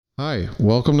Hi,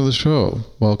 welcome to the show.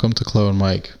 Welcome to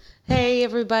Chlo&Mike. Hey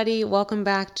everybody, welcome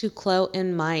back to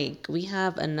Chlo&Mike. We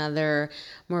have another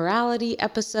morality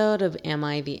episode of Am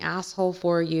I the Asshole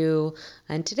for You?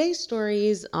 And today's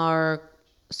stories are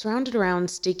surrounded around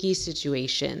sticky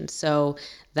situations. So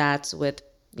that's with,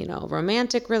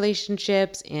 romantic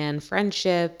relationships and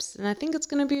friendships. And I think it's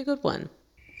going to be a good one.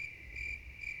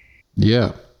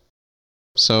 Yeah.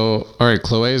 So, all right,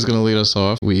 Chloe is going to lead us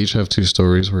off. We each have two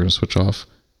stories. We're going to switch off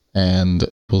and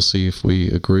we'll see if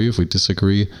we agree, if we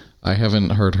disagree. I haven't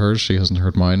heard hers. She hasn't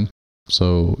heard mine.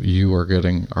 So you are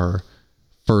getting our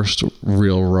first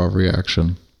real raw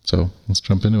reaction. So let's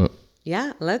jump into it.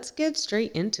 Yeah, let's get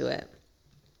straight into it.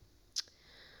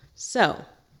 So,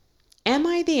 am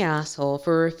I the asshole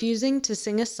for refusing to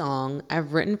sing a song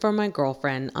I've written for my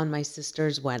girlfriend on my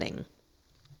sister's wedding?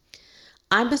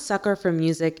 I'm a sucker for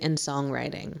music and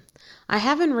songwriting. I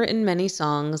haven't written many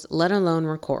songs, let alone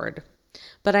record.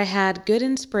 But I had good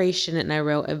inspiration and I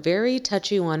wrote a very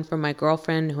touchy one for my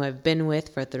girlfriend who I've been with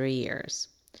for 3 years.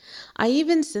 I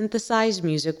even synthesized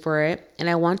music for it and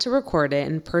I want to record it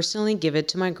and personally give it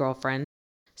to my girlfriend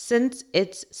since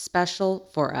it's special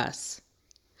for us.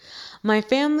 My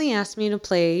family asked me to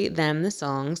play them the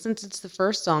song since it's the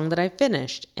first song that I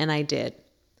finished, and I did.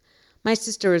 My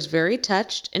sister was very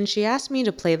touched and she asked me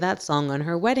to play that song on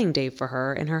her wedding day for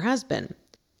her and her husband.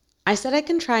 I said I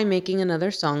can try making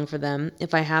another song for them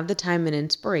if I have the time and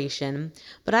inspiration,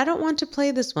 but I don't want to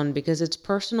play this one because it's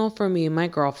personal for me and my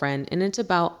girlfriend and it's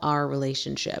about our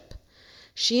relationship.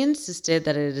 She insisted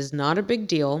that it is not a big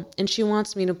deal and she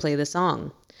wants me to play the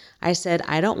song. I said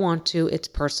I don't want to, it's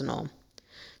personal.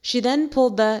 She then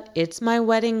pulled the "It's my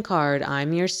wedding card,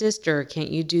 I'm your sister,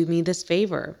 can't you do me this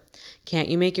favor? Can't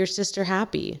you make your sister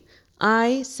happy?"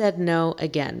 I said no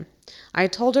again. I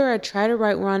told her I'd try to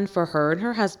write one for her and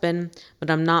her husband, but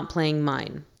I'm not playing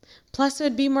mine. Plus, it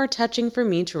would be more touching for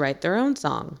me to write their own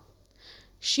song.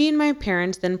 She and my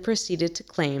parents then proceeded to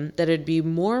claim that it would be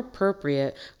more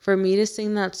appropriate for me to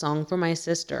sing that song for my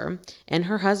sister and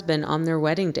her husband on their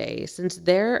wedding day, since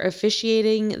they're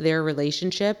officiating their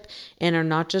relationship and are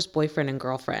not just boyfriend and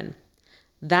girlfriend.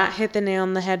 That hit the nail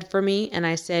on the head for me, and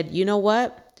I said, you know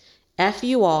what? F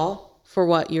you all for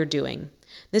what you're doing.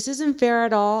 This isn't fair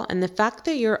at all, and the fact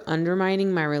that you're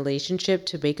undermining my relationship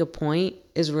to make a point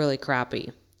is really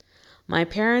crappy. My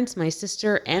parents, my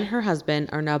sister, and her husband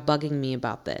are now bugging me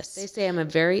about this. They say I'm a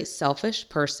very selfish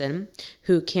person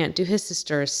who can't do his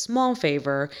sister a small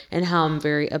favor and how I'm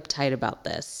very uptight about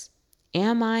this.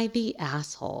 Am I the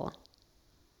asshole?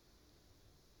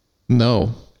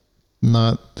 No,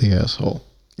 not the asshole.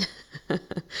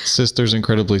 Sister's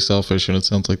incredibly selfish and it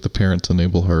sounds like the parents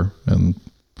enable her and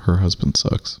her husband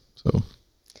sucks. So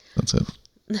that's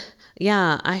it.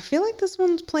 Yeah, I feel like this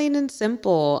one's plain and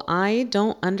simple. I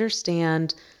don't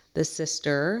understand the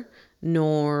sister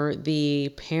nor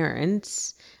the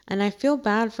parents, and I feel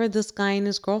bad for this guy and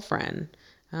his girlfriend.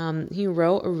 He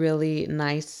wrote a really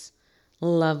nice,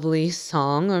 lovely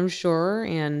song, I'm sure,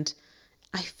 and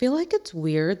I feel like it's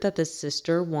weird that the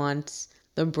sister wants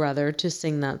the brother to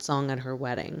sing that song at her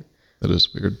wedding. That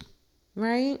is weird.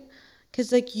 Right?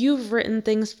 Because, you've written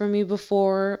things for me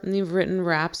before, and you've written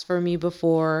raps for me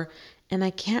before, and I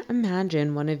can't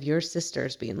imagine one of your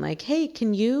sisters being like, hey,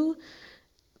 can you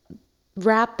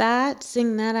rap that,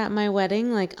 sing that at my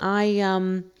wedding?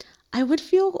 I would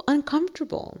feel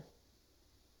uncomfortable.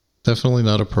 Definitely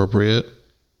not appropriate.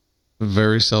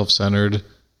 Very self-centered.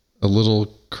 A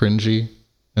little cringy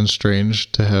and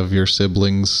strange to have your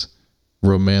siblings'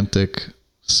 romantic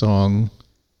song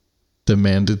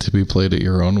demanded to be played at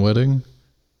your own wedding.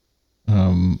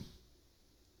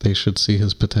 They should see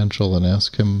his potential and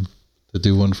ask him to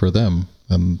do one for them,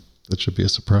 and that should be a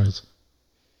surprise.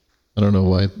 I don't know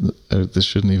why this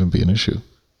shouldn't even be an issue.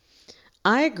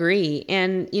 I agree.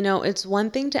 And, it's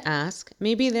one thing to ask.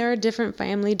 Maybe there are different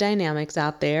family dynamics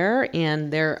out there,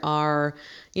 and there are,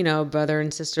 brother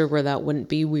and sister where that wouldn't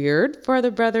be weird for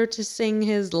the brother to sing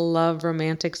his love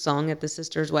romantic song at the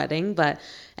sister's wedding. But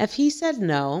if he said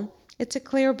no, it's a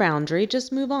clear boundary.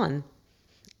 Just move on.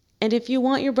 And if you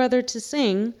want your brother to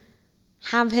sing,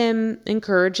 have him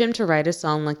encourage him to write a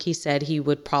song like he said he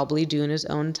would probably do in his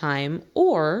own time.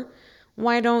 Or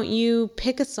why don't you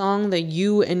pick a song that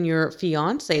you and your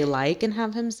fiance like and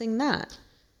have him sing that?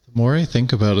 The more I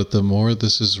think about it, the more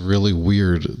this is really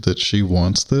weird that she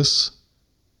wants this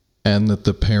and that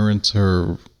the parents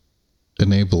are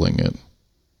enabling it.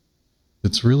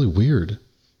 It's really weird.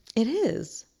 It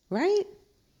is, right?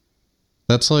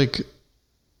 That's like,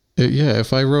 yeah,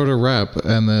 if I wrote a rap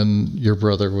and then your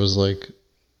brother was like,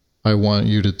 I want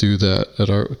you to do that at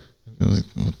our... Like,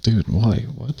 oh, dude, why?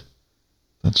 What?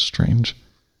 That's strange.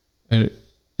 And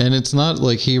it's not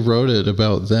like he wrote it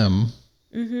about them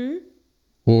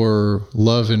or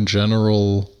love in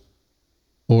general,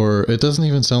 or it doesn't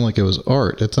even sound like it was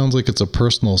art. It sounds like it's a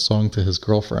personal song to his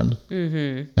girlfriend.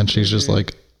 And she's just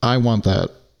like, I want that.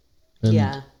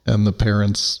 And, and the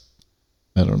parents,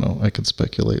 I don't know, I could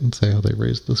speculate and say how they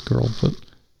raised this girl, but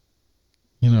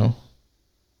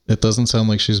it doesn't sound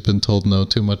like she's been told no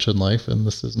too much in life, and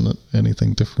this isn't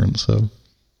anything different. So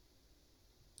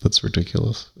that's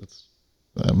ridiculous.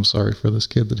 I'm sorry for this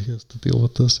kid that he has to deal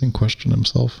with this and question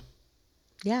himself.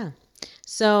 Yeah.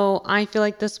 So I feel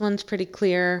like this one's pretty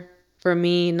clear for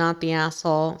me, not the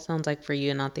asshole. Sounds like for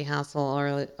you, not the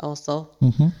asshole also.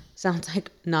 Sounds like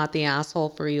not the asshole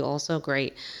for you also.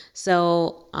 Great.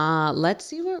 So let's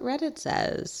see what Reddit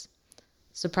says.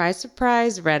 Surprise,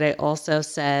 surprise, Reddit also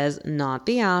says not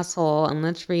the asshole. And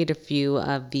let's read a few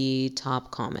of the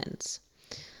top comments.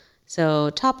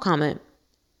 So top comment,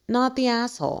 not the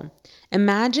asshole.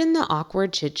 Imagine the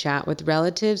awkward chit chat with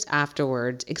relatives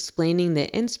afterwards, explaining the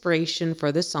inspiration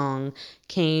for the song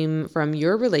came from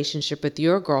your relationship with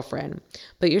your girlfriend,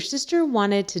 but your sister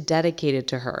wanted to dedicate it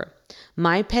to her.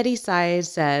 My petty side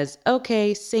says,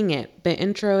 okay, sing it, but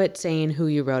intro it saying who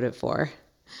you wrote it for.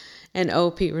 And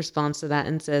OP responds to that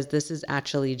and says, this is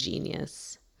actually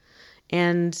genius.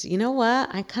 And you know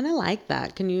what? I kind of like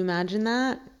that. Can you imagine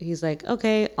that? He's like,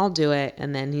 okay, I'll do it.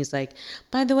 And then he's like,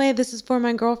 by the way, this is for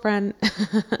my girlfriend.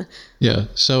 Yeah.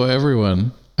 So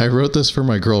everyone, I wrote this for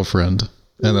my girlfriend,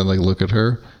 and then look at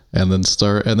her and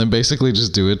then basically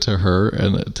just do it to her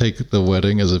and take the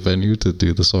wedding as a venue to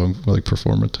do the song,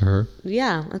 perform it to her.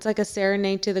 Yeah. It's like a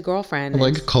serenade to the girlfriend.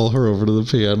 Call her over to the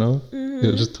piano.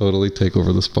 Just totally take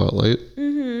over the spotlight.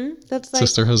 That's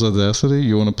sister has audacity.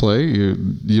 You want to play?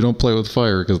 You don't play with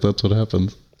fire, because that's what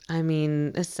happens. I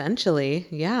mean, essentially,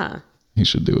 yeah. He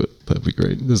should do it. That'd be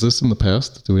great. Is this in the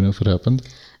past? Do we know if it happened?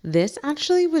 This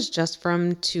actually was just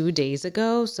from 2 days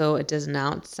ago, so it does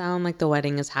not sound like the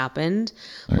wedding has happened.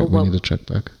 All right, we need to check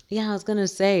back. Yeah, I was going to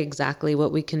say exactly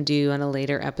what we can do in a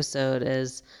later episode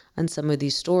is on some of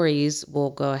these stories,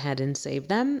 we'll go ahead and save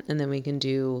them, and then we can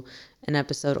do an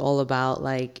episode all about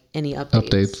any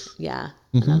updates. Yeah,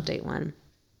 an update one.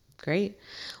 Great.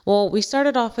 Well, we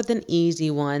started off with an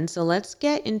easy one, so let's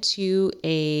get into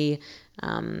a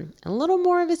little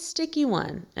more of a sticky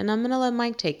one, and I'm going to let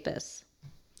Mike take this.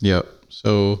 Yep.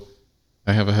 So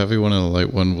I have a heavy one and a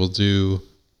light one. We'll do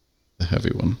the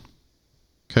heavy one.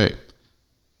 Okay.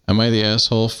 Am I the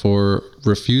asshole for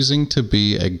refusing to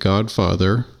be a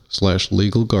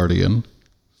godfather/legal guardian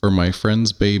for my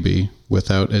friend's baby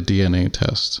without a DNA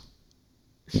test?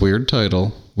 Weird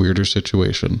title, weirder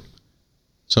situation.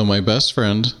 So my best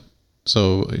friend,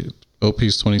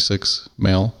 OP's 26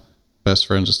 male, best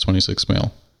friend is 26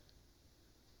 male.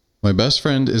 My best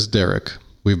friend is Derek.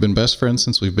 We've been best friends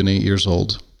since we've been 8 years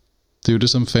old. Due to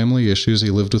some family issues,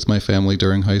 he lived with my family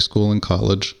during high school and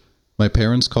college. My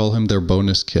parents call him their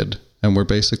bonus kid, and we're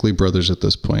basically brothers at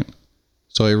this point.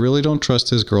 So I really don't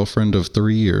trust his girlfriend of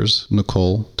 3 years,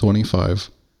 Nicole, 25,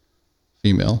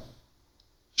 female.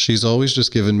 She's always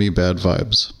just given me bad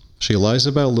vibes. She lies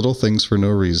about little things for no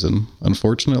reason.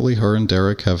 Unfortunately, her and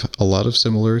Derek have a lot of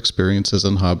similar experiences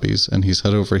and hobbies, and he's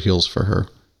head over heels for her.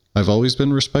 I've always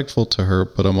been respectful to her,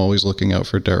 but I'm always looking out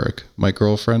for Derek. My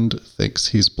girlfriend thinks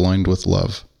he's blind with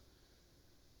love.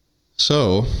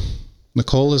 So,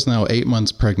 Nicole is now 8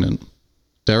 months pregnant.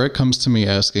 Derek comes to me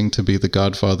asking to be the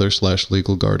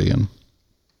godfather/legal guardian.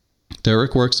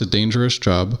 Derek works a dangerous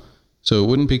job, so it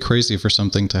wouldn't be crazy for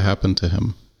something to happen to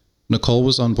him. Nicole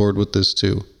was on board with this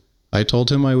too. I told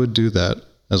him I would do that,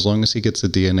 as long as he gets a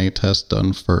DNA test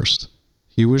done first.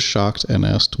 He was shocked and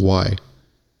asked why.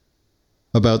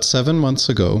 About 7 months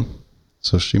ago,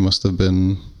 so she must have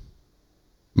been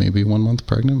maybe 1 month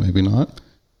pregnant, maybe not,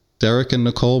 Derek and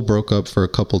Nicole broke up for a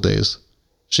couple days.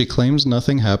 She claims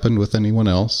nothing happened with anyone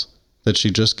else, that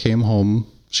she just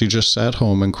sat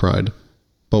home and cried.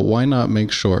 But why not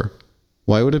make sure?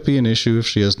 Why would it be an issue if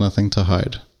she has nothing to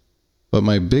hide? But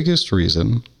my biggest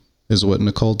reason is what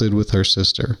Nicole did with her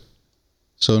sister.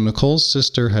 So Nicole's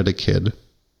sister had a kid,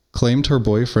 claimed her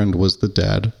boyfriend was the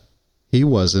dad. He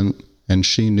wasn't, and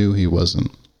she knew he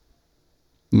wasn't.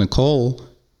 Nicole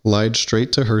lied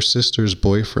straight to her sister's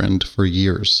boyfriend for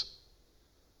years.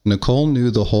 Nicole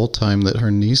knew the whole time that her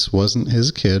niece wasn't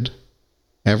his kid.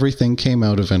 Everything came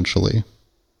out eventually.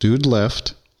 Dude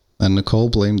left, and Nicole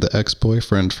blamed the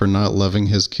ex-boyfriend for not loving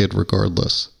his kid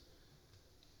regardless.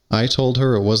 I told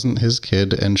her it wasn't his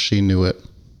kid, and she knew it.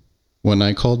 When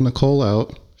I called Nicole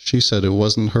out, she said it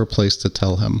wasn't her place to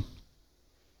tell him.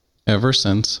 Ever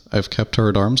since, I've kept her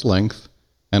at arm's length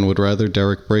and would rather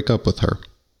Derek break up with her.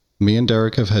 Me and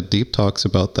Derek have had deep talks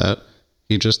about that,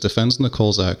 He just defends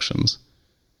Nicole's actions.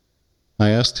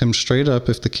 I asked him straight up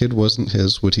if the kid wasn't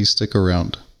his, would he stick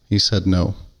around? He said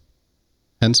no.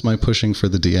 Hence my pushing for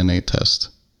the DNA test.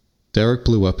 Derek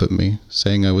blew up at me,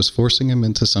 saying I was forcing him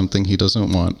into something he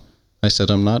doesn't want. I said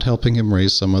I'm not helping him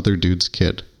raise some other dude's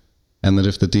kid, and that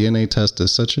if the DNA test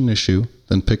is such an issue,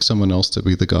 then pick someone else to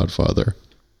be the godfather.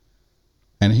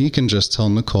 And he can just tell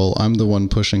Nicole I'm the one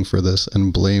pushing for this,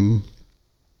 and blame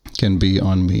can be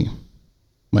on me.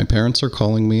 My parents are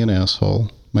calling me an asshole.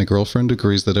 My girlfriend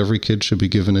agrees that every kid should be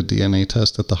given a DNA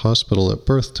test at the hospital at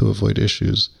birth to avoid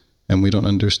issues, and we don't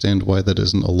understand why that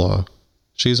isn't a law.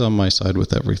 She's on my side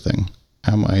with everything.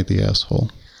 Am I the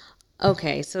asshole?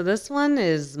 Okay, so this one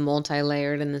is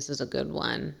multi-layered, and this is a good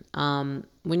one.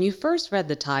 When you first read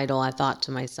the title, I thought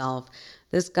to myself,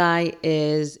 this guy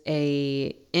is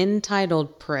a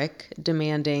entitled prick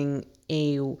demanding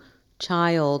a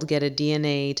child get a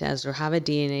DNA test or have a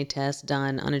DNA test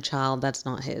done on a child that's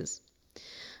not his.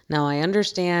 Now, I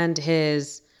understand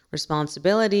his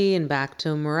responsibility and back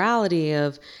to morality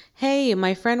of, hey,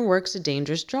 my friend works a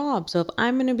dangerous job, so if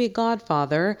I'm going to be a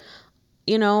godfather,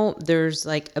 there's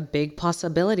like a big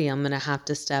possibility I'm going to have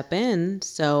to step in.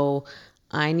 So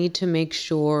I need to make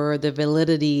sure the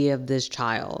validity of this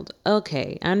child.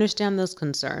 Okay, I understand those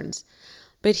concerns.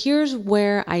 But here's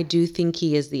where I do think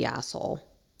he is the asshole.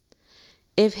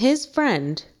 If his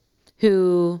friend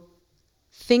who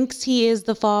thinks he is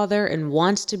the father and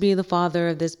wants to be the father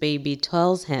of this baby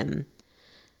tells him,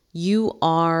 you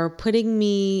are putting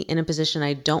me in a position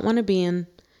I don't want to be in.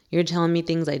 You're telling me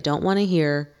things I don't want to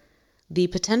hear. The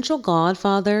potential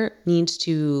godfather needs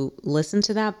to listen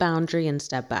to that boundary and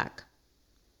step back.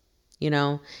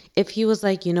 If he was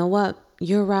like, you know what,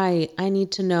 you're right, I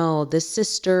need to know. The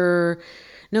sister,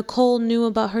 Nicole knew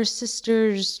about her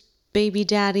sister's baby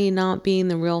daddy not being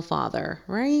the real father,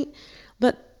 right?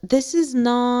 But this is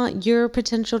not your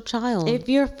potential child. If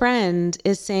your friend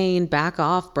is saying, back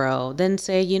off, bro, then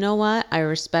say, you know what? I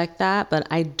respect that, but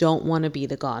I don't want to be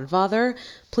the godfather.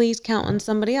 Please count on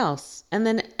somebody else. And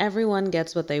then everyone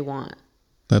gets what they want.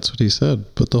 That's what he said.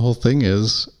 But the whole thing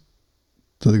is,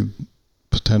 the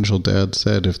potential dad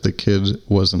said if the kid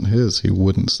wasn't his, he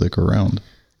wouldn't stick around.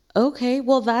 Okay,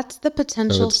 well, that's the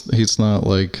potential. So he's not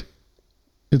like,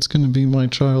 it's going to be my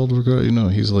child.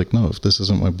 He's like, no, if this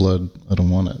isn't my blood, I don't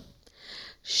want it.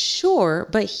 Sure,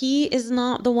 but he is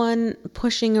not the one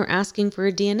pushing or asking for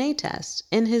a DNA test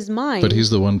in his mind. But he's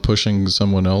the one pushing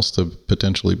someone else to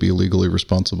potentially be legally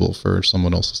responsible for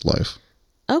someone else's life.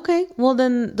 Okay, well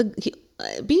then,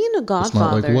 being a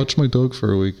godfather... It's not like, watch my dog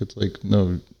for a week. It's like,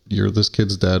 no, you're this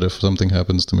kid's dad if something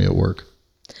happens to me at work.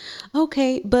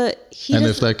 Okay, but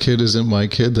if that kid isn't my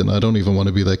kid, then I don't even want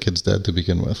to be that kid's dad to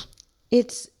begin with.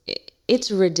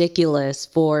 It's ridiculous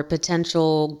for a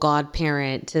potential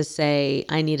godparent to say,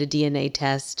 I need a DNA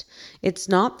test. It's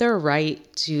not their right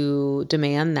to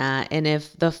demand that. And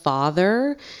if the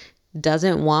father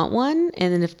doesn't want one,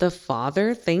 and if the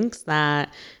father thinks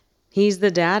that he's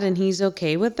the dad and he's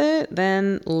okay with it,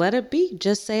 then let it be.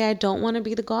 Just say, I don't want to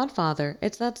be the godfather.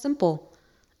 It's that simple.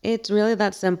 It's really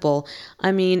that simple.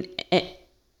 I mean,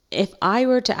 if I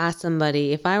were to ask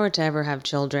somebody, if I were to ever have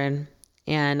children,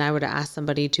 and I were to ask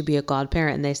somebody to be a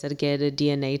godparent and they said, get a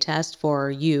DNA test for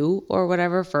you or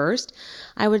whatever first,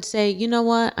 I would say, you know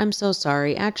what? I'm so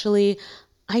sorry. Actually,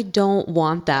 I don't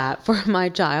want that for my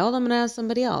child. I'm going to ask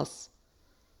somebody else.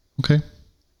 Okay.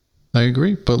 I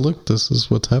agree. But look, this is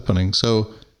what's happening.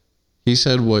 So he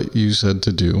said what you said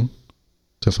to do,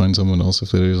 to find someone else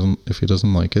if he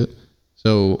doesn't like it.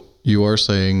 So you are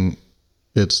saying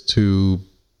it's too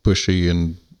pushy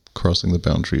and crossing the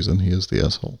boundaries and he is the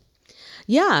asshole.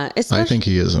 Yeah, I think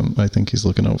he isn't. I think he's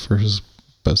looking out for his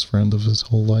best friend of his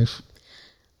whole life.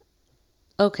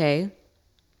 Okay,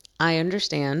 I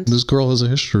understand. This girl has a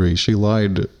history. She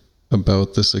lied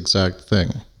about this exact thing.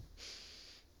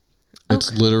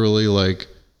 It's literally like,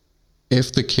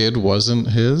 if the kid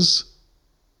wasn't his,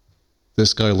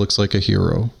 this guy looks like a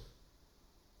hero.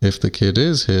 If the kid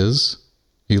is his,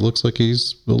 he looks like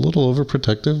he's a little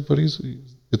overprotective, but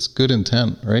it's good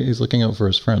intent, right? He's looking out for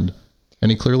his friend. And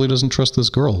he clearly doesn't trust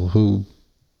this girl who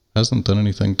hasn't done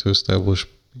anything to establish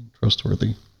being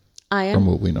trustworthy from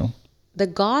what we know. The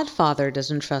godfather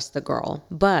doesn't trust the girl,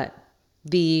 but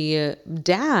the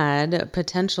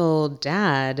potential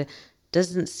dad,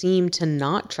 doesn't seem to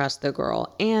not trust the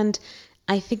girl. And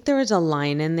I think there was a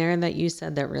line in there that you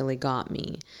said that really got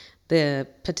me. The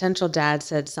potential dad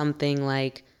said something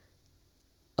like,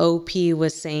 OP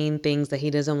was saying things that he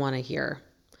doesn't want to hear.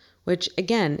 Which,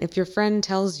 again, if your friend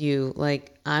tells you,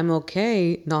 like, I'm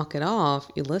okay, knock it off,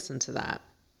 you listen to that.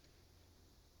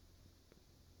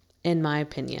 in my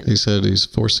opinion. He said he's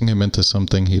forcing him into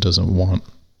something he doesn't want.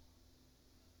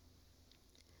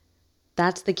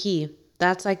 That's the key.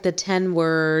 That's like the 10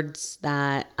 words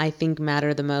that I think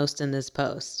matter the most in this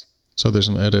post. So there's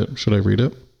an edit. Should I read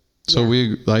it? So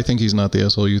Yeah. I think he's not the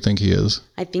asshole. You think he is?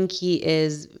 I think he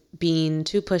is being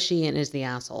too pushy and is the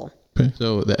asshole. Okay.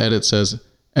 So the edit says,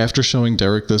 after showing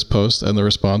Derek this post and the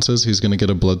responses, he's going to get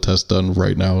a blood test done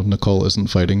right now. Nicole isn't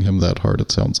fighting him that hard,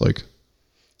 it sounds like.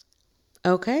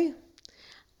 Okay.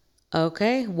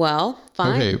 Well,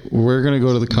 fine. Okay, we're going to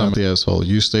go to the comment. The asshole.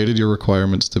 You stated your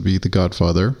requirements to be the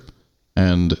godfather,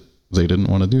 and they didn't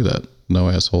want to do that. No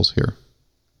assholes here.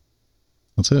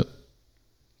 That's it.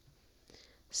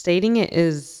 Stating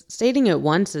it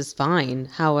once is fine.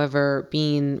 However,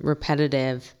 being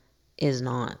repetitive is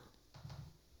not.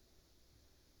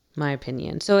 My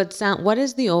opinion. So what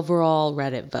is the overall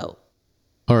Reddit vote?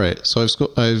 All right, so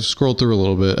I've scrolled through a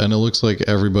little bit, and it looks like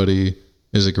everybody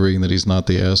is agreeing that he's not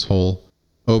the asshole.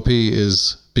 OP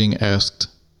is being asked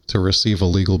to receive a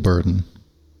legal burden,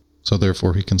 so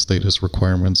therefore he can state his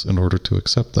requirements in order to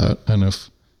accept that. And if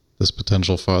this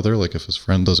potential father, like if his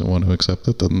friend doesn't want to accept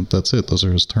it, then that's it. Those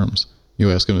are his terms. You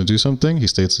ask him to do something, he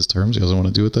states his terms. He doesn't want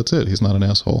to do it, that's it. He's not an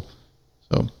asshole.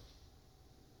 So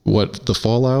what the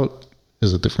fallout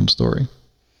is a different story.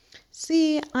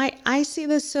 See, I see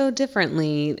this so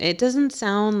differently. It doesn't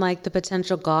sound like the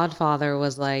potential godfather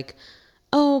was like,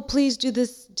 oh, please do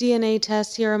this DNA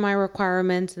test. Here are my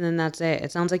requirements. And then that's it.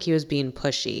 It sounds like he was being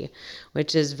pushy,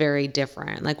 which is very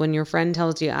different. Like when your friend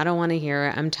tells you, I don't want to hear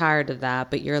it. I'm tired of that.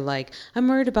 But you're like, I'm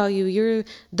worried about you. You're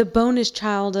the bonus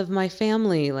child of my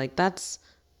family. Like that's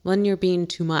when you're being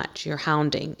too much. You're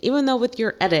hounding. Even though with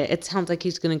your edit, it sounds like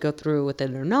he's going to go through with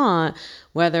it or not,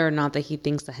 whether or not that he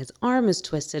thinks that his arm is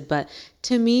twisted. But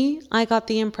to me, I got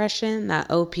the impression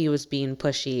that OP was being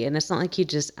pushy. And it's not like he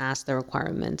just asked the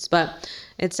requirements. But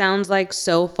it sounds like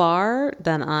so far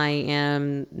that I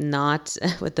am not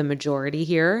with the majority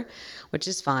here, which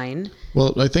is fine.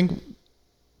 Well, I think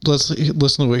let's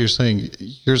listen to what you're saying.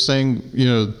 You're saying,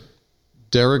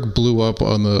 Derek blew up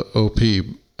on the OP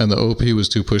and the OP was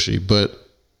too pushy, but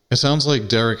it sounds like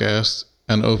Derek asked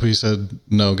and OP said,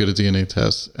 no, get a DNA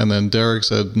test. And then Derek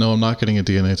said, no, I'm not getting a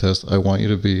DNA test. I want you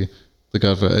to be the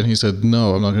godfather. And he said,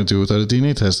 no, I'm not going to do it without a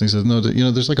DNA test. And he said, no,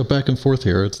 there's like a back and forth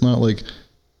here. It's not like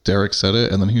Derek said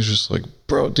it and then he's just like,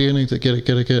 bro, DNA, get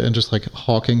it, and just like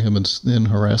hawking him and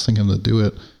harassing him to do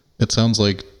it. It sounds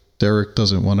like Derek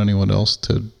doesn't want anyone else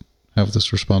to have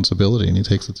this responsibility and he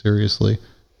takes it seriously.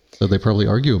 So they probably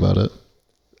argue about it.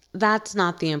 That's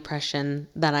not the impression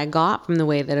that I got from the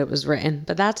way that it was written,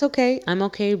 but that's okay. I'm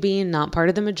okay being not part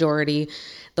of the majority.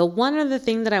 The one other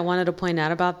thing that I wanted to point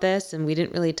out about this, and we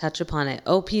didn't really touch upon it,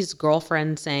 OP's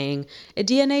girlfriend saying a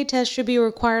DNA test should be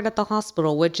required at the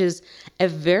hospital, which is a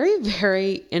very,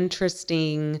 very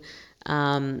interesting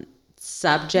subject.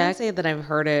 I can't say that I've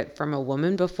heard it from a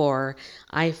woman before.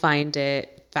 I find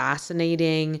it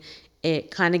fascinating.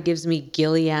 It kind of gives me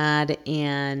Gilead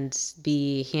and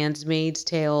the Handmaid's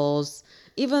Tales,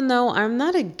 even though I'm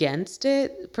not against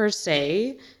it per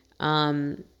se.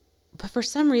 But for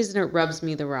some reason, it rubs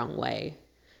me the wrong way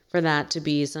for that to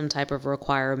be some type of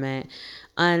requirement.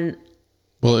 And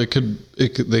well, they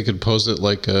could pose it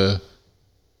like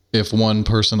if one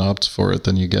person opts for it,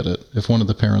 then you get it. If one of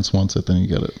the parents wants it, then you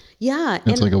get it. Yeah,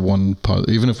 it's like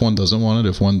even if one doesn't want it,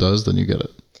 if one does, then you get it.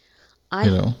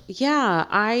 Yeah,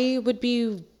 I would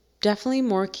be definitely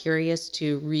more curious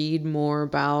to read more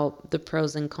about the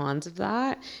pros and cons of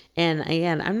that. And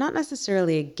again, I'm not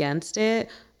necessarily against it.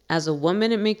 As a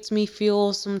woman, it makes me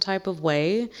feel some type of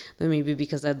way, but maybe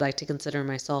because I'd like to consider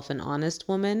myself an honest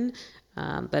woman.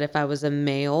 But if I was a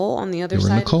male on the other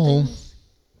side Nicole. of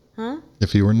things,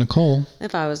 If you were Nicole.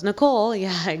 If I was Nicole,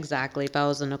 yeah, exactly. If I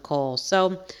was a Nicole.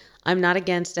 So I'm not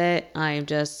against it. I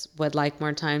just would like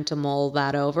more time to mull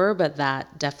that over, but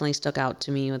that definitely stuck out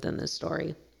to me within this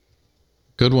story.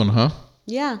 Good one, huh?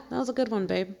 Yeah, that was a good one,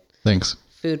 babe. Thanks.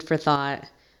 Food for thought.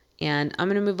 And I'm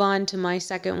going to move on to my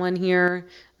second one here,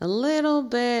 a little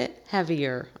bit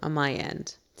heavier on my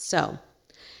end. So,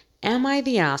 am I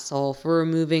the asshole for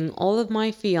removing all of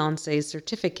my fiance's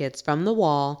certificates from the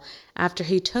wall after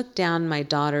he took down my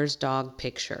daughter's dog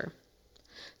picture?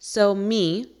 So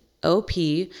me, OP,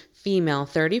 female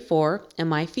 34, and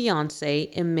my fiance,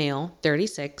 a male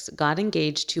 36, got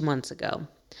engaged 2 months ago.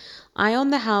 I own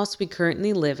the house we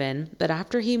currently live in, but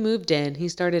after he moved in, he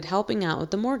started helping out with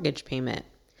the mortgage payment.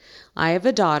 I have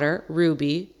a daughter,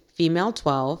 Ruby, female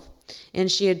 12, and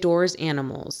she adores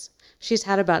animals. She's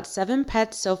had about 7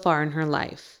 pets so far in her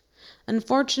life.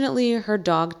 Unfortunately, her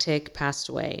dog Tick passed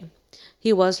away.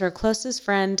 He was her closest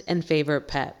friend and favorite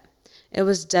pet. It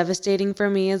was devastating for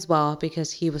me as well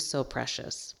because he was so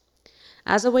precious.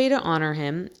 As a way to honor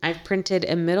him, I've printed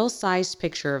a middle-sized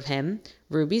picture of him,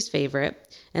 Ruby's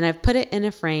favorite, and I've put it in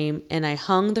a frame and I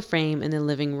hung the frame in the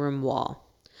living room wall.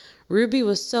 Ruby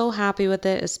was so happy with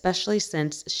it, especially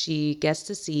since she gets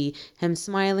to see him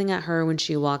smiling at her when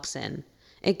she walks in.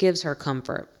 It gives her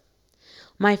comfort.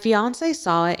 My fiance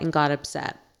saw it and got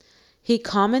upset. He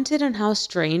commented on how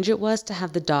strange it was to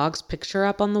have the dog's picture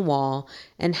up on the wall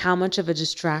and how much of a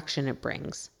distraction it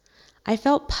brings. I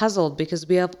felt puzzled because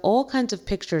we have all kinds of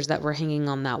pictures that were hanging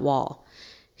on that wall.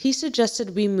 He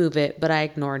suggested we move it, but I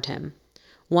ignored him.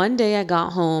 One day I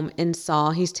got home and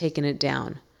saw he's taken it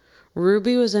down.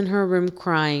 Ruby was in her room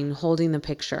crying, holding the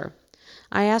picture.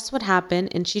 I asked what happened,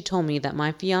 and she told me that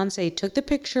my fiance took the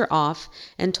picture off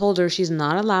and told her she's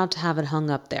not allowed to have it hung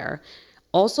up there.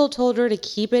 Also told her to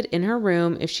keep it in her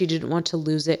room if she didn't want to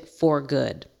lose it for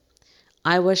good.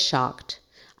 I was shocked.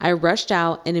 I rushed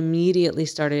out and immediately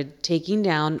started taking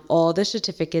down all the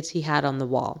certificates he had on the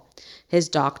wall. His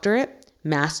doctorate,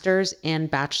 master's,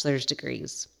 and bachelor's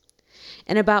degrees.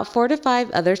 And about 4 to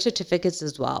 5 other certificates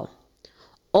as well.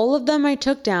 All of them I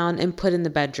took down and put in the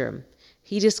bedroom.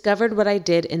 He discovered what I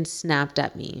did and snapped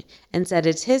at me and said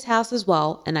it's his house as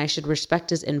well and I should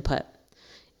respect his input.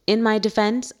 In my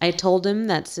defense, I told him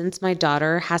that since my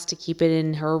daughter has to keep it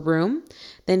in her room,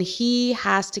 then he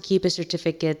has to keep his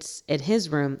certificates in his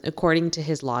room according to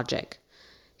his logic.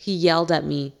 He yelled at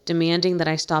me, demanding that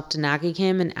I stop nagging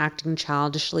him and acting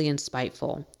childishly and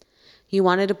spiteful. He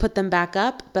wanted to put them back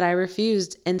up, but I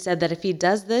refused and said that if he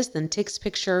does this, then Tick's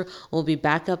picture will be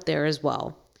back up there as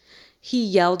well. He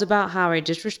yelled about how I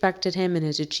disrespected him and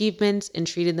his achievements and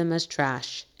treated them as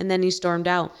trash. And then he stormed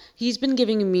out. He's been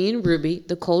giving me and Ruby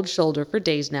the cold shoulder for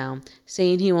days now,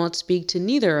 saying he won't speak to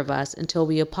neither of us until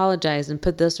we apologize and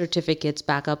put those certificates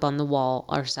back up on the wall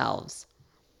ourselves.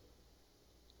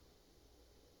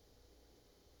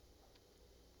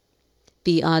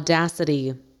 The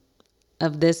audacity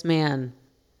of this man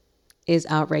is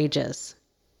outrageous.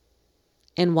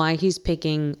 And why he's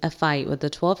picking a fight with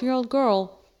a 12-year-old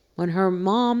girl when her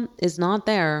mom is not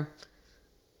there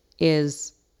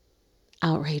is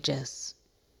outrageous.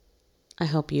 I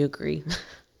hope you agree.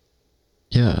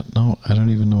 Yeah, no, I don't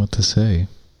even know what to say.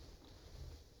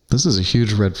 This is a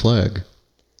huge red flag.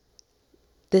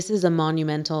 This is a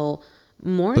monumental,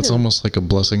 It's almost like a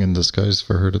blessing in disguise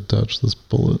for her to dodge this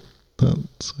bullet.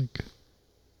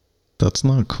 That's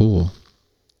not cool.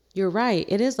 You're right.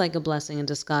 It is like a blessing in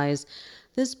disguise.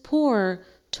 This poor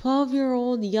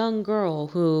 12-year-old young girl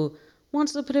who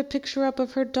wants to put a picture up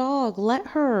of her dog. Let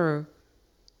her.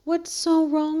 What's so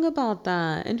wrong about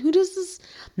that? And who does this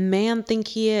man think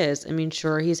he is? I mean,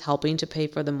 sure, he's helping to pay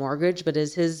for the mortgage, but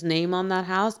is his name on that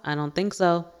house? I don't think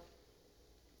so.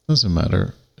 Doesn't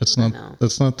matter. That's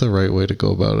not the right way to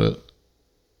go about it.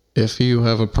 If you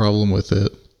have a problem with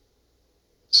it,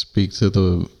 speak to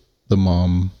the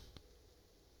mom.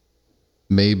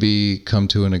 Maybe come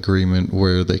to an agreement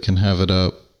where they can have it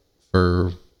up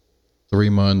for 3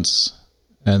 months,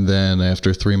 and then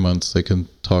after 3 months they can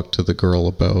talk to the girl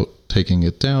about taking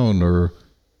it down or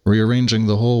rearranging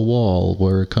the whole wall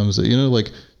where it comes,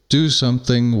 do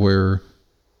something where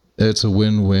it's a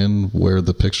win-win, where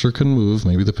the picture can move.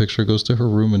 Maybe the picture goes to her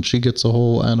room and she gets a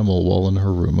whole animal wall in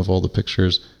her room of all the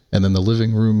pictures, and then the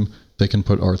living room they can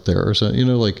put art there or so,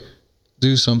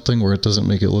 do something where it doesn't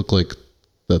make it look like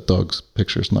that dog's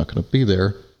picture's not going to be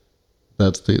there.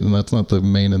 That's not the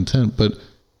main intent, but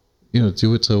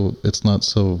do it so it's not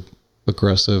so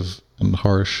aggressive and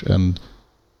harsh. And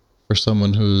for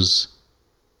someone who's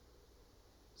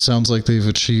sounds like they've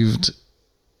achieved,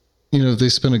 they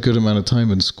spent a good amount of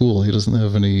time in school. He doesn't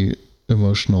have any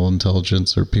emotional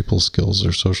intelligence or people skills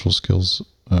or social skills.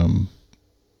 And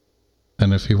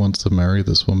if he wants to marry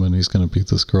this woman, he's going to be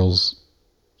this girl's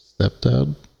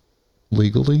stepdad.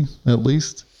 Legally, at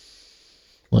least.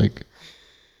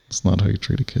 It's not how you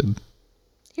treat a kid.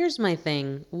 Here's my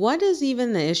thing. What is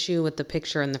even the issue with the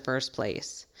picture in the first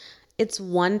place? It's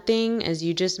one thing, as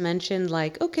you just mentioned,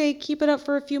 okay, keep it up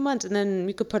for a few months and then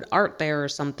we could put art there or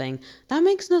something. That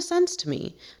makes no sense to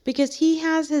me because he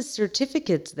has his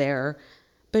certificates there,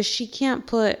 but she can't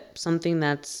put something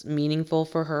that's meaningful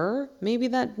for her. Maybe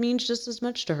that means just as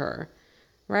much to her,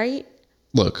 right?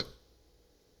 Look,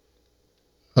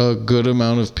 a good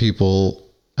amount of people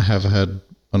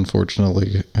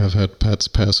unfortunately have had pets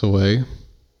pass away.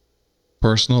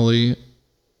 Personally,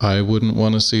 I wouldn't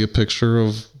want to see a picture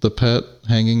of the pet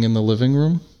hanging in the living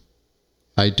room.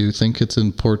 I do think it's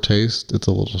in poor taste. It's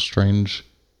a little strange.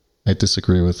 I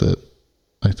disagree with it.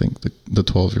 I think the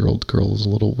 12-year-old girl is a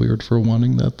little weird for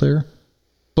wanting that there.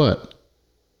 But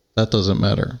that doesn't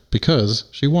matter because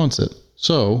she wants it.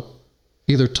 So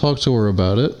either talk to her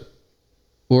about it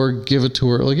or give it to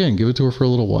her, again, give it to her for a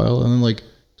little while and then like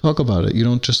talk about it. You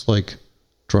don't just like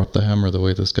drop the hammer the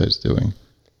way this guy's doing.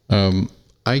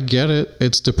 I get it.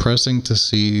 It's depressing to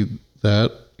see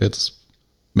that. It's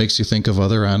makes you think of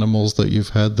other animals that you've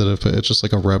had that have, it's just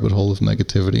like a rabbit hole of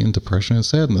negativity and depression and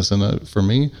sadness. And for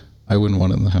me, I wouldn't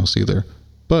want it in the house either.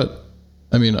 But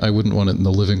I mean, I wouldn't want it in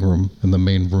the living room, in the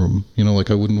main room. You know,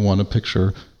 like I wouldn't want a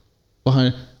picture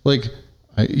behind, like,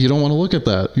 you don't want to look at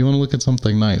that. You want to look at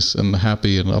something nice and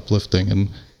happy and uplifting. And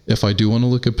if I do want to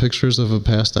look at pictures of a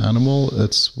past animal,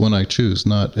 it's when I choose,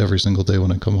 not every single day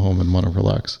when I come home and want to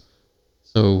relax.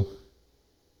 So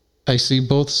I see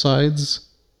both sides.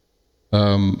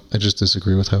 I just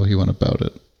disagree with how he went about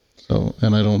it. So,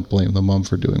 and I don't blame the mom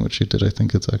for doing what she did. I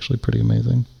think it's actually pretty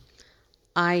amazing.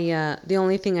 The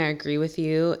only thing I agree with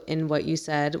you in what you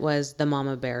said was the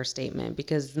mama bear statement,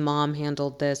 because mom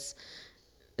handled this,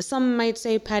 some might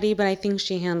say petty, but I think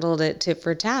she handled it tit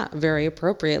for tat very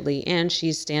appropriately. And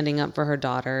she's standing up for her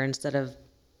daughter instead of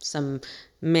some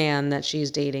man that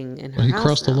she's dating in her house. He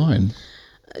crossed the line.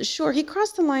 Sure, he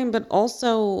crossed the line, but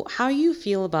also how you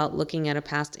feel about looking at a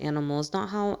past animal is not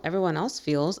how everyone else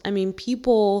feels. I mean,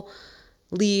 people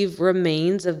leave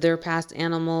remains of their past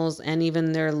animals and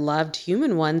even their loved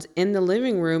human ones in the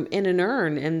living room in an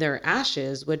urn in their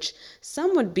ashes, which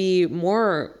some would be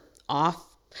more off.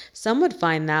 Some would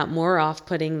find that more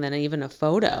off-putting than even a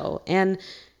photo. And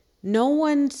no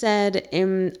one said,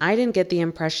 I didn't get the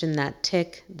impression that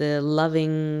Tick, the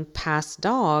loving past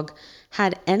dog,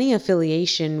 had any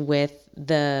affiliation with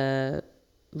the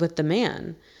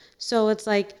man. So it's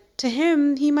like, to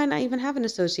him, he might not even have an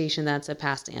association that's a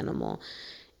past animal.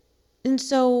 And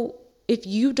so if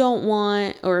you don't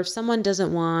want, or if someone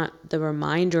doesn't want the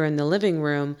reminder in the living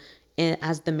room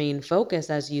as the main focus,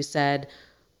 as you said,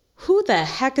 who the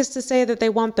heck is to say that they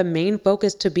want the main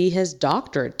focus to be his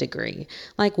doctorate degree?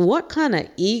 Like, what kind of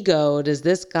ego does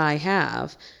this guy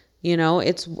have? You know,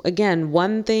 it's, again,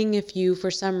 one thing if you, for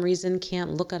some reason,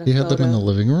 can't look at a photo. He had them in the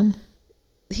living room?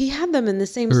 He had them in the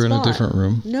same or spot. Or in a different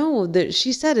room? No,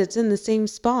 she said it's in the same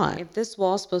spot. If this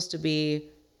wall's supposed to be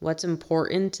what's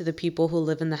important to the people who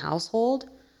live in the household,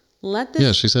 let this...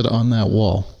 Yeah, she said on that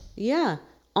wall. Yeah,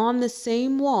 on the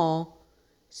same wall.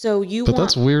 So you But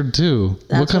that's weird too.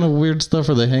 What kind of weird stuff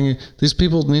are they hanging? These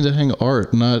people need to hang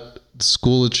art, not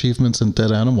school achievements and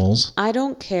dead animals. I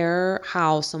don't care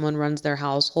how someone runs their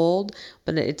household,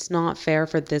 but it's not fair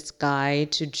for this guy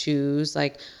to choose,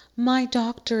 like, my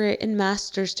doctorate and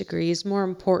master's degree is more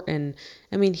important.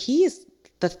 I mean, he's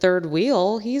the third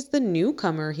wheel. He's the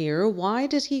newcomer here. Why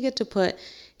does he get to put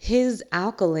his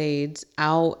accolades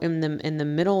out in the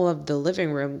middle of the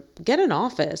living room? Get an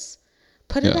office.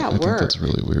 Put it at work. I think that's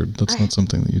really weird. That's not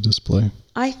something that you display.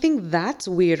 I think that's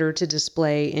weirder to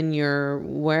display in your,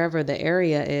 wherever the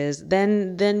area is,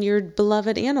 than your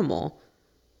beloved animal.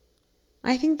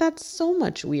 I think that's so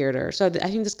much weirder. So I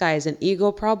think this guy is an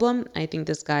ego problem. I think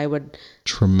this guy would...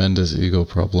 Tremendous ego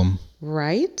problem.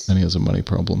 Right? And he has a money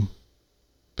problem.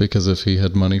 Because if he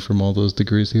had money from all those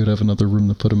degrees, he would have another room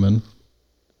to put him in.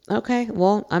 Okay,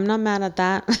 well, I'm not mad at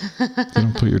that. You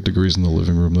don't put your degrees in the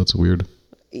living room. That's weird.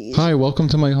 Hi, welcome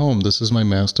to my home. This is my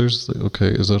master's. Okay,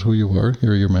 is that who you are?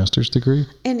 You're your master's degree?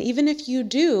 And even if you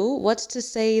do, what's to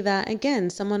say that, again,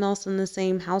 someone else in the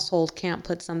same household can't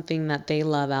put something that they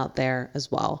love out there as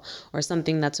well, or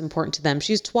something that's important to them?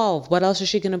 She's 12. What else is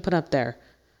she going to put up there?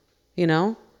 You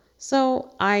know? So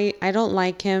I don't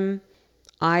like him.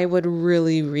 I would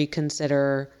really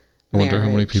reconsider marriage. I wonder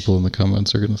how many people in the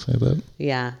comments are going to say that.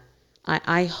 Yeah.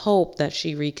 I hope that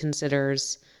she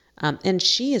reconsiders. And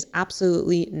she is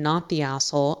absolutely not the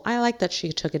asshole. I like that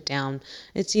she took it down.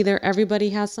 It's either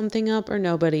everybody has something up or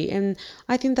nobody. And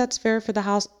I think that's fair for the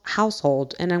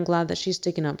household. And I'm glad that she's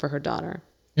sticking up for her daughter.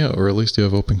 Yeah, or at least you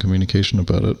have open communication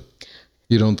about it.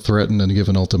 You don't threaten and give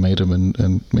an ultimatum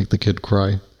and make the kid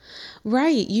cry.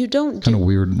 Right. You don't... Kind of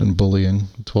weird and bullying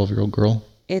a 12-year-old girl.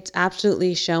 It's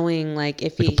absolutely showing, like,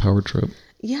 if like a power trip.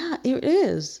 Yeah, it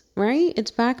is, right?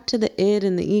 It's back to the id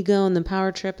and the ego and the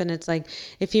power trip. And it's like,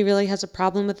 if he really has a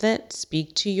problem with it,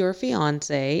 speak to your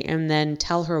fiance and then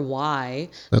tell her why.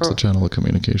 That's a channel of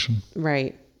communication.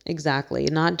 Right. Exactly.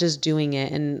 Not just doing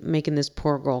it and making this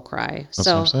poor girl cry. That's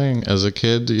what I'm saying. As a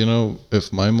kid, you know,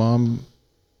 if my mom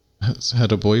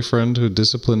had a boyfriend who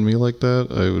disciplined me like that,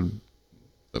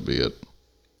 that'd be it.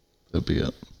 That'd be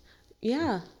it.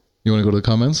 Yeah. You want to go to the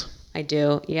comments? I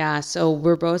do. Yeah. So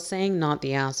we're both saying not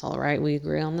the asshole, right? We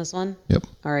agree on this one? Yep.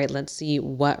 All right. Let's see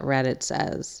what Reddit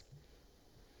says.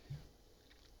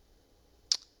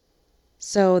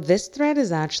 So this thread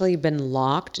has actually been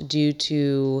locked due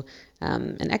to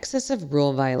an excess of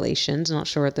rule violations. I'm not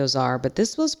sure what those are, but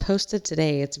this was posted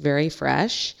today. It's very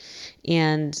fresh.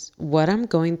 And what I'm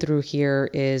going through here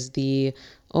is the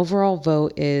overall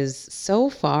vote is so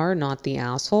far not the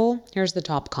asshole. Here's the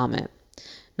top comment.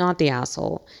 Not the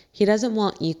asshole. He doesn't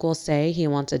want equal say. He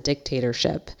wants a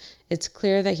dictatorship. It's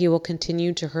clear that he will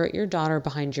continue to hurt your daughter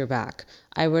behind your back.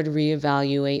 I would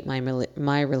reevaluate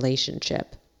my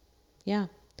relationship. Yeah.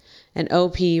 And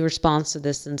OP responds to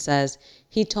this and says,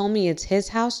 he told me it's his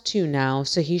house too now,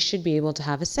 so he should be able to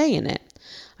have a say in it.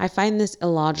 I find this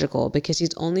illogical because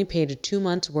he's only paid 2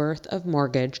 months worth of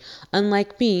mortgage,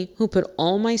 unlike me, who put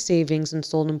all my savings and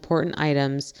sold important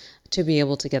items to be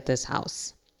able to get this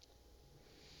house.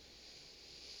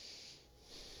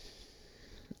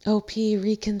 OP,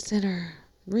 reconsider.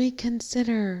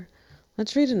 Reconsider.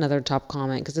 Let's read another top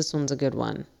comment because this one's a good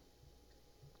one.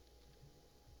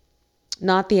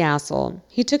 Not the asshole.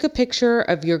 He took a picture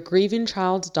of your grieving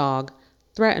child's dog,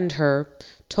 threatened her,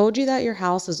 told you that your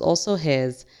house is also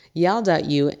his, yelled at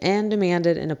you, and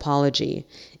demanded an apology.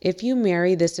 If you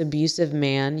marry this abusive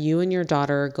man, you and your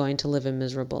daughter are going to live a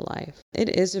miserable life.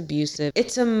 It is abusive.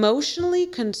 It's emotionally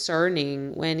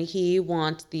concerning when he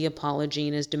wants the apology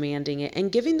and is demanding it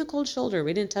and giving the cold shoulder.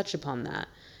 We didn't touch upon that.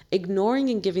 Ignoring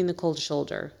and giving the cold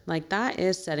shoulder. Like that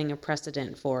is setting a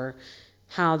precedent for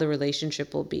how the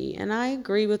relationship will be. And I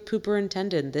agree with Pooper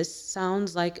Intended. This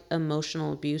sounds like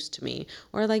emotional abuse to me,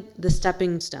 or like the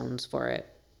stepping stones for it.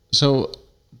 So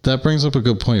that brings up a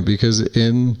good point, because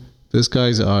in this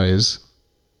guy's eyes,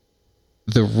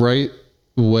 the right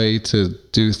way to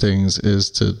do things is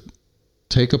to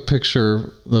take a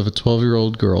picture of a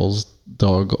 12-year-old girl's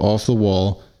dog off the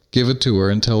wall, give it to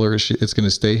her and tell her it's going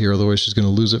to stay here, otherwise she's going to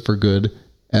lose it for good.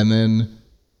 And then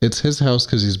it's his house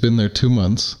because he's been there 2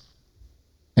 months.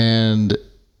 And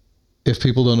if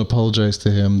people don't apologize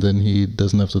to him, then he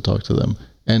doesn't have to talk to them.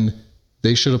 And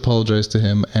they should apologize to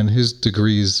him, and his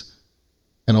degrees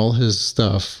and all his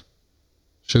stuff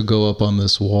should go up on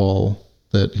this wall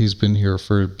that he's been here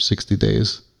for 60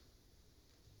 days.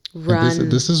 Run.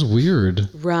 This is weird.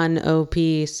 Run, OP.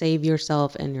 Save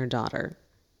yourself and your daughter.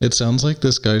 It sounds like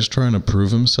this guy's trying to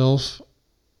prove himself,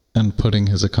 and putting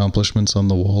his accomplishments on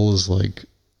the wall is like,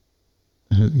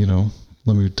 you know,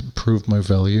 let me prove my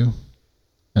value.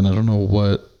 And I don't know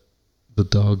what the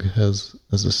dog has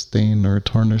as a stain or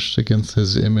tarnish against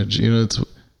his image. You know,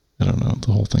 I don't know.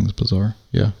 The whole thing's bizarre.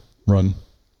 Yeah. Run.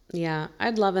 Yeah.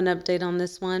 I'd love an update on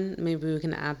this one. Maybe we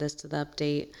can add this to the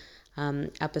update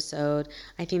episode.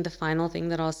 I think the final thing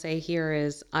that I'll say here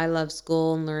is I love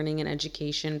school and learning and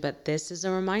education, but this is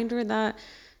a reminder that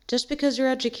just because you're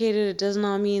educated, it does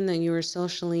not mean that you are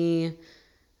socially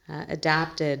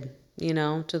adapted, you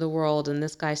know, to the world. And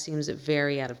this guy seems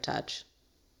very out of touch.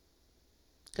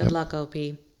 Good luck, OP.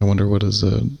 I wonder what his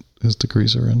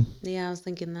degrees are in. Yeah, I was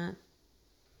thinking that.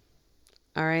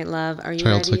 All right, love. Are you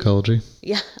Child ready? psychology.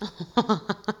 Yeah.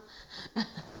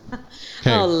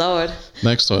 Okay. Oh, Lord.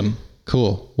 Next one.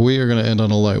 Cool. We are going to end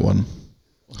on a light one.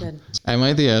 Good. Am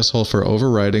I the asshole for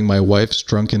overriding my wife's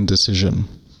drunken decision?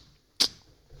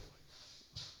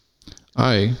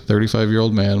 I,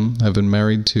 35-year-old man, have been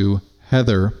married to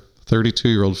Heather,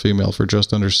 32-year-old female, for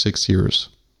just under 6 years.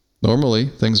 Normally,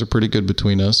 things are pretty good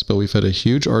between us, but we've had a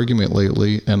huge argument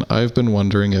lately, and I've been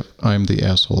wondering if I'm the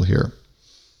asshole here.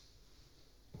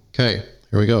 Okay,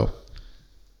 here we go.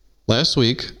 Last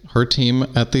week, her team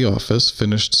at the office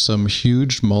finished some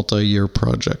huge multi-year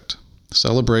project.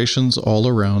 Celebrations all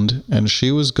around, and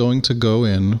she was going to go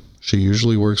in, she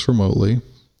usually works remotely,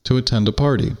 to attend a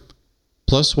party.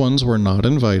 Plus ones were not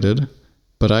invited,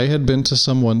 but I had been to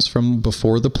some ones from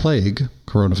before the plague,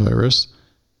 coronavirus,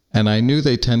 and I knew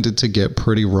they tended to get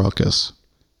pretty raucous.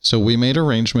 So we made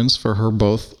arrangements for her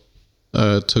both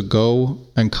to go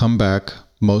and come back,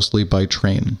 mostly by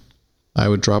train. I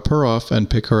would drop her off and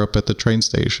pick her up at the train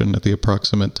station at the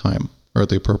approximate time, or at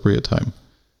the appropriate time.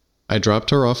 I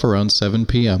dropped her off around 7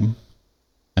 p.m.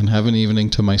 and have an evening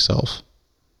to myself.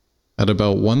 At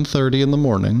about 1:30 in the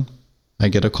morning, I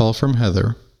get a call from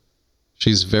Heather.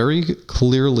 She's very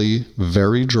clearly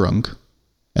very drunk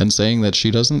and saying that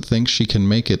she doesn't think she can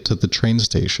make it to the train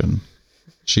station.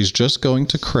 She's just going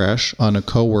to crash on a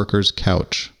coworker's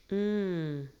couch.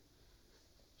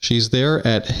 She's there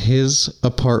at his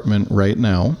apartment right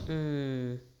now.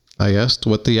 I asked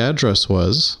what the address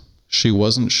was. She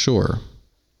wasn't sure.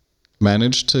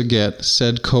 Managed to get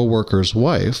said coworker's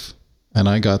wife, and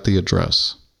I got the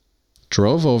address.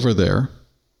 Drove over there,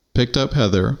 picked up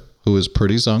Heather, who was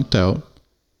pretty zonked out,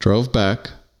 drove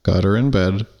back, got her in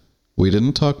bed. We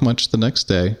didn't talk much the next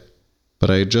day,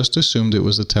 but I had just assumed it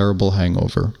was a terrible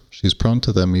hangover. She's prone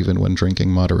to them even when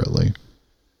drinking moderately.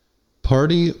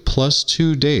 Party plus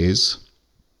 2 days.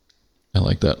 I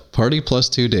like that. Party plus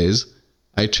 2 days.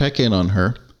 I check in on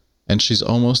her, and she's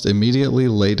almost immediately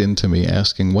laid into me,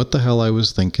 asking what the hell I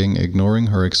was thinking, ignoring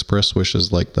her express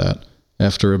wishes like that.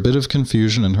 After a bit of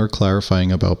confusion and her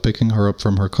clarifying about picking her up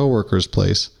from her coworker's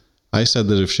place, I said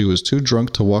that if she was too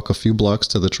drunk to walk a few blocks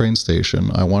to the train station,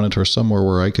 I wanted her somewhere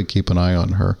where I could keep an eye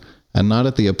on her, and not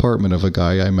at the apartment of a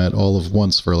guy I met all of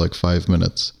once for like 5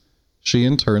 minutes. She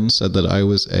in turn said that I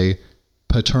was a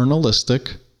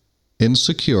paternalistic,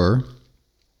 insecure,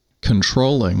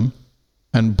 controlling,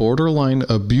 and borderline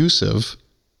abusive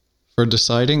for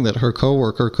deciding that her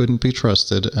coworker couldn't be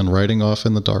trusted and riding off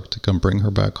in the dark to come bring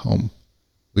her back home.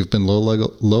 We've been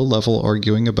low-level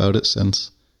arguing about it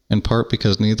since, in part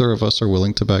because neither of us are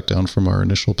willing to back down from our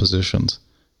initial positions.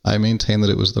 I maintain that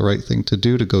it was the right thing to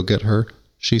do to go get her.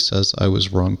 She says I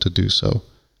was wrong to do so.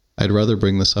 I'd rather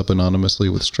bring this up anonymously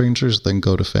with strangers than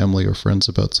go to family or friends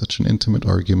about such an intimate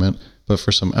argument, but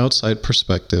for some outside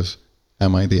perspective,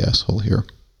 am I the asshole here?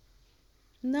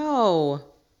 No.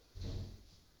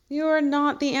 You are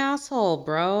not the asshole,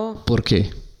 bro. ¿Por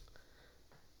qué?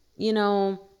 You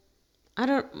know,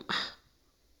 I'm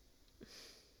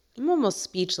almost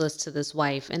speechless to this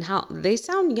wife and how they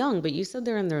sound young, but you said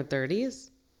they're in their 30s?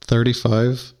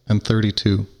 35 and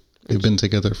 32. They've been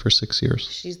together for 6 years.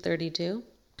 She's 32?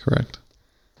 Correct.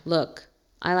 Look,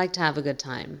 I like to have a good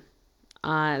time.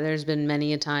 There's been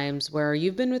many a times where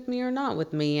you've been with me or not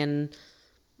with me, and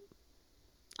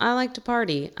I like to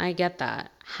party. I get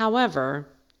that. However,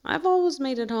 I've always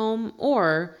made it home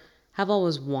or have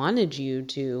always wanted you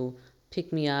to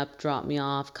pick me up, drop me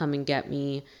off, come and get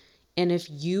me. And if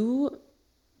you...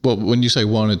 Well, when you say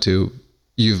wanted to,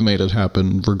 you've made it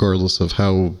happen regardless of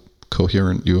how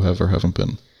coherent you have or haven't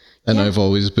been. And yeah. I've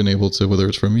always been able to, whether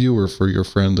it's from you or for your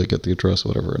friend, I get the address,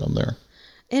 whatever, and I'm there.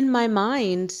 In my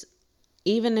mind,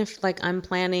 even if like I'm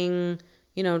planning,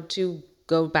 to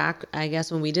go back, I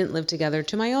guess, when we didn't live together,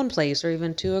 to my own place or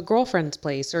even to a girlfriend's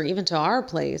place or even to our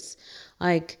place,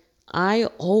 like I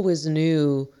always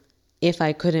knew if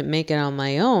I couldn't make it on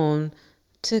my own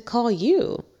to call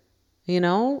you.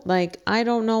 Like, I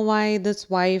don't know why this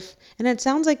wife, and it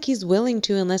sounds like he's willing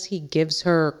to unless he gives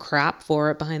her crap for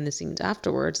it behind the scenes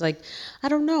afterwards. Like, I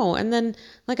don't know. And then,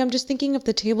 like, I'm just thinking if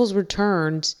the tables were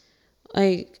turned,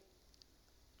 like,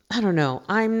 I don't know.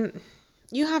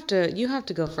 You have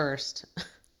to go first.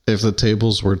 If the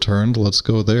tables were turned, let's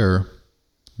go there.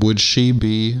 Would she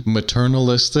be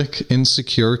maternalistic,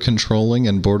 insecure, controlling,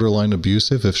 and borderline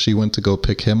abusive if she went to go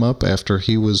pick him up after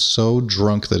he was so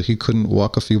drunk that he couldn't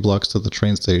walk a few blocks to the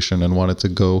train station and wanted to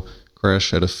go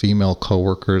crash at a female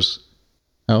coworker's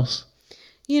house?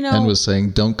 And was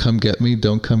saying, don't come get me,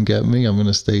 don't come get me. I'm going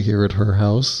to stay here at her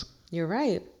house. You're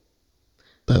right.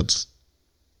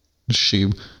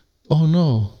 Oh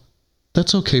no,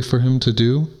 that's okay for him to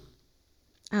do.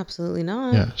 Absolutely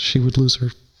not. Yeah, she would lose her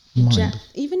mind.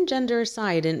 Even gender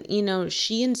aside, and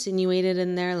she insinuated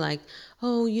in there like,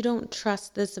 oh, you don't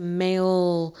trust this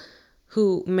male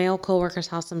coworker's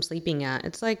house I'm sleeping at.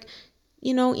 It's like,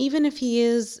 even if he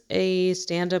is a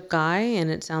stand-up guy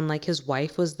and it sounded like his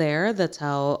wife was there, that's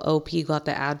how OP got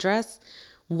the address.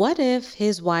 What if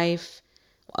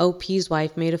OP's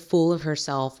wife made a fool of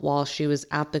herself while she was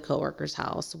at the coworker's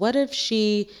house? What if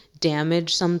she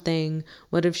damaged something?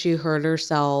 What if she hurt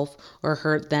herself or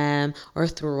hurt them or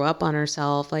threw up on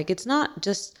herself? Like, it's not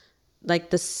just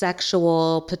like the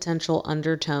sexual potential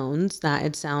undertones that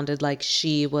it sounded like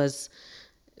she was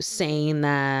saying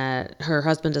that her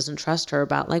husband doesn't trust her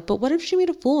about. Like, but what if she made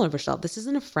a fool of herself? This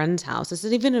isn't a friend's house. This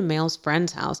isn't even a male's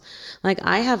friend's house. Like,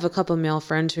 I have a couple male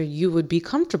friends who you would be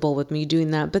comfortable with me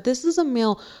doing that, but this is a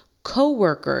male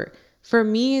coworker. For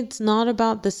me, it's not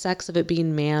about the sex of it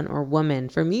being man or woman.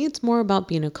 For me, it's more about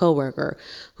being a coworker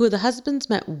who the husband's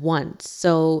met once.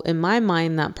 So in my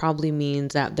mind, that probably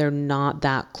means that they're not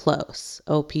that close.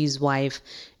 OP's wife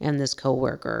and this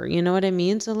coworker. You know what I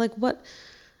mean? So like, what?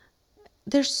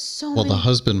 There's so many. Well, the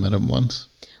husband met him once.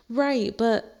 Right,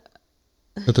 but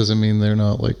that doesn't mean they're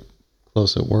not like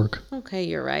close at work. Okay,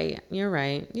 you're right.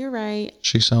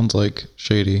 She sounds like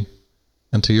shady.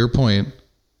 And to your point,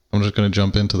 I'm just going to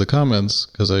jump into the comments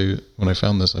because when I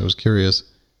found this, I was curious.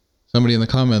 Somebody in the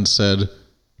comments said,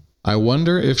 I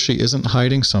wonder if she isn't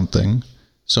hiding something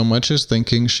so much as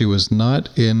thinking she was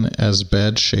not in as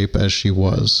bad shape as she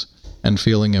was and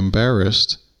feeling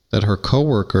embarrassed that her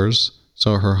coworkers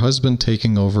saw her husband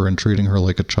taking over and treating her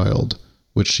like a child,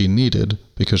 which she needed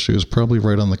because she was probably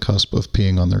right on the cusp of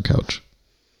peeing on their couch.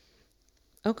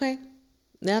 Okay,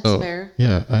 that's fair.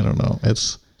 Yeah, I don't know.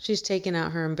 She's taking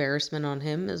out her embarrassment on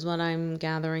him is what I'm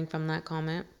gathering from that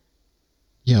comment.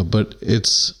 Yeah, but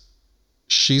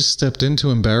she's stepped into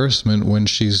embarrassment when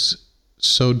she's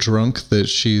so drunk that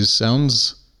she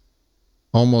sounds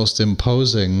almost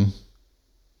imposing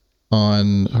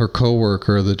on her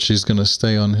coworker that she's going to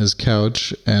stay on his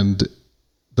couch, and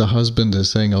the husband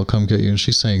is saying, I'll come get you, and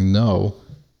she's saying no.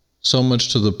 So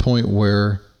much to the point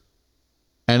where,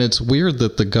 and it's weird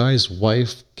that the guy's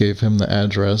wife gave him the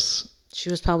address. She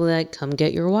was probably like, come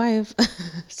get your wife.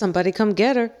 Somebody come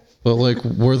get her. But like,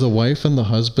 were the wife and the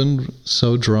husband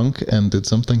so drunk, and did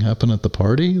something happen at the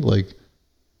party? Like,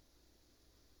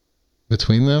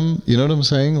 between them? You know what I'm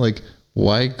saying? Like,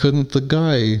 why couldn't the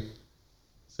guy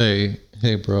say,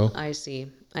 hey, bro? I see.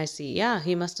 Yeah,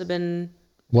 he must have been.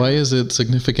 Why is it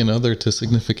significant other to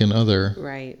significant other?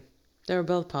 Right. They were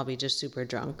both probably just super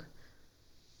drunk.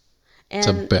 And, it's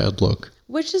a bad look.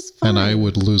 Which is fine. And I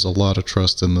would lose a lot of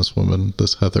trust in this woman,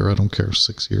 this Heather. I don't care,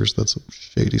 6 years. That's some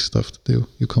shady stuff to do.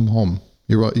 You come home.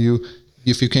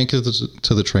 If you can't get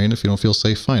to the train, if you don't feel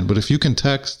safe, fine. But if you can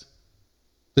text,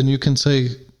 then you can say,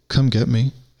 come get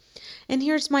me. And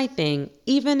here's my thing.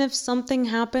 Even if something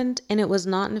happened and it was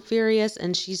not nefarious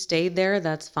and she stayed there,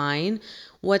 that's fine.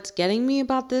 What's getting me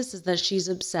about this is that she's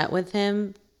upset with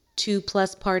him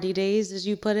 2+ party days, as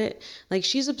you put it. Like,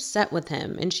 she's upset with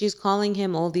him and she's calling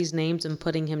him all these names and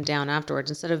putting him down afterwards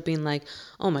instead of being like,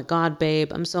 oh my God,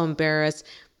 babe, I'm so embarrassed.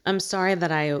 I'm sorry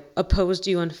that I opposed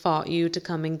you and fought you to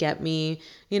come and get me.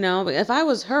 You know, if I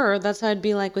was her, that's how I'd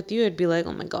be like with you. I'd be like,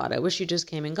 oh my God, I wish you just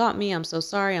came and got me. I'm so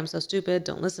sorry. I'm so stupid.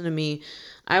 Don't listen to me.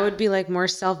 I would be like more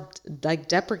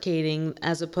deprecating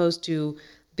as opposed to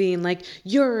being like,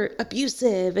 you're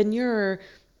abusive and you're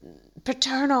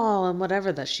paternal and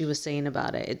whatever that she was saying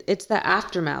about it. It's the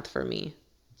aftermath for me.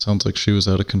 Sounds like she was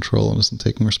out of control and isn't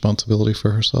taking responsibility for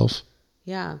herself.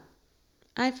 Yeah.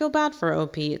 I feel bad for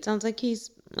OP. It sounds like he's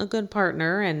a good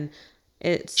partner, and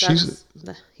it sucks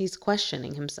he's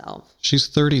questioning himself. She's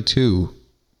 32.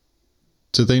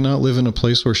 Do they not live in a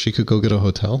place where she could go get a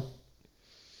hotel?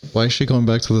 Why is she going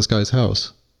back to this guy's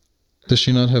house? Does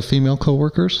she not have female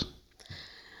coworkers?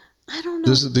 I don't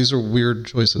know. These are weird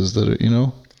choices that, you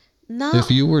know? No.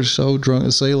 If you were so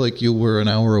drunk, say like you were an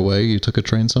hour away, you took a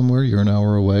train somewhere, you're an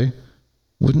hour away,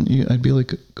 wouldn't you? I'd be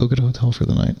like, go get a hotel for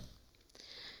the night.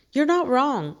 You're not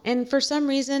wrong. And for some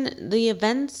reason, the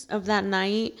events of that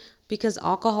night, because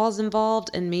alcohol's involved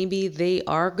and maybe they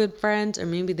are good friends or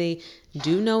maybe they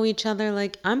do know each other,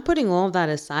 like, I'm putting all of that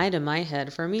aside in my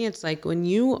head. For me, it's like when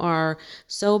you are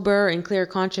sober and clear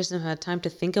conscious and have had time to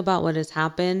think about what has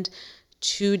happened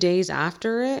 2 days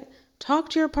after it, talk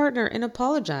to your partner and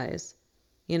apologize.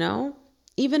 You know?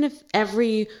 Even if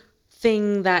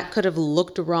everything that could have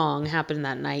looked wrong happened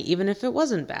that night, even if it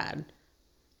wasn't bad.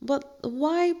 But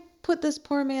why put this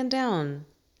poor man down,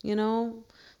 you know?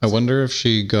 I wonder if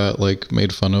she got like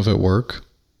made fun of at work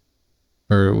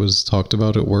or it was talked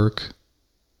about at work.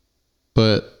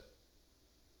 But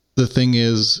the thing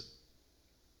is,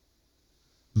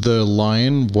 the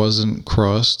line wasn't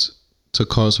crossed to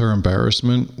cause her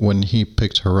embarrassment when he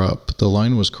picked her up. The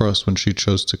line was crossed when she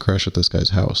chose to crash at this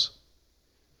guy's house.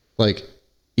 Like,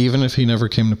 even if he never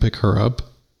came to pick her up,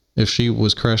 if she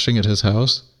was crashing at his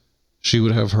house, she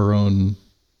should have her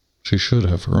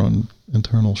own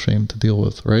internal shame to deal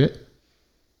with, right?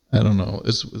 I don't know.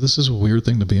 This is a weird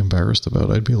thing to be embarrassed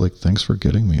about. I'd be like, thanks for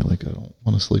getting me. Like, I don't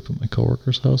want to sleep at my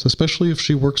coworker's house, especially if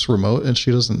she works remote and she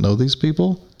doesn't know these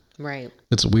people. Right.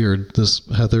 It's weird. This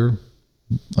Heather,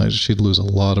 she'd lose a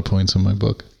lot of points in my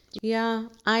book. Yeah,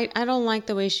 I don't like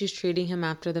the way she's treating him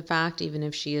after the fact, even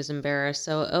if she is embarrassed.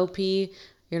 So, OP,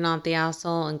 you're not the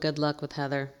asshole, and good luck with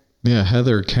Heather. Yeah,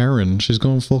 Heather, Karen. She's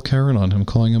going full Karen on him,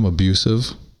 calling him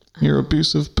abusive. You're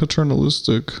abusive,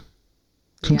 paternalistic,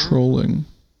 controlling. Yeah.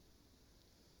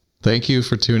 Thank you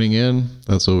for tuning in.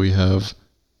 That's what we have.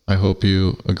 I hope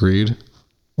you agreed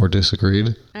or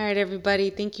disagreed. All right,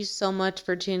 everybody. Thank you so much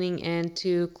for tuning in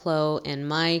to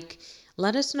Chlo&Mike.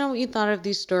 Let us know what you thought of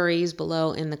these stories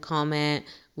below in the comment.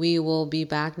 We will be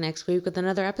back next week with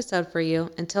another episode for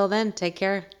you. Until then, take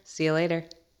care. See you later.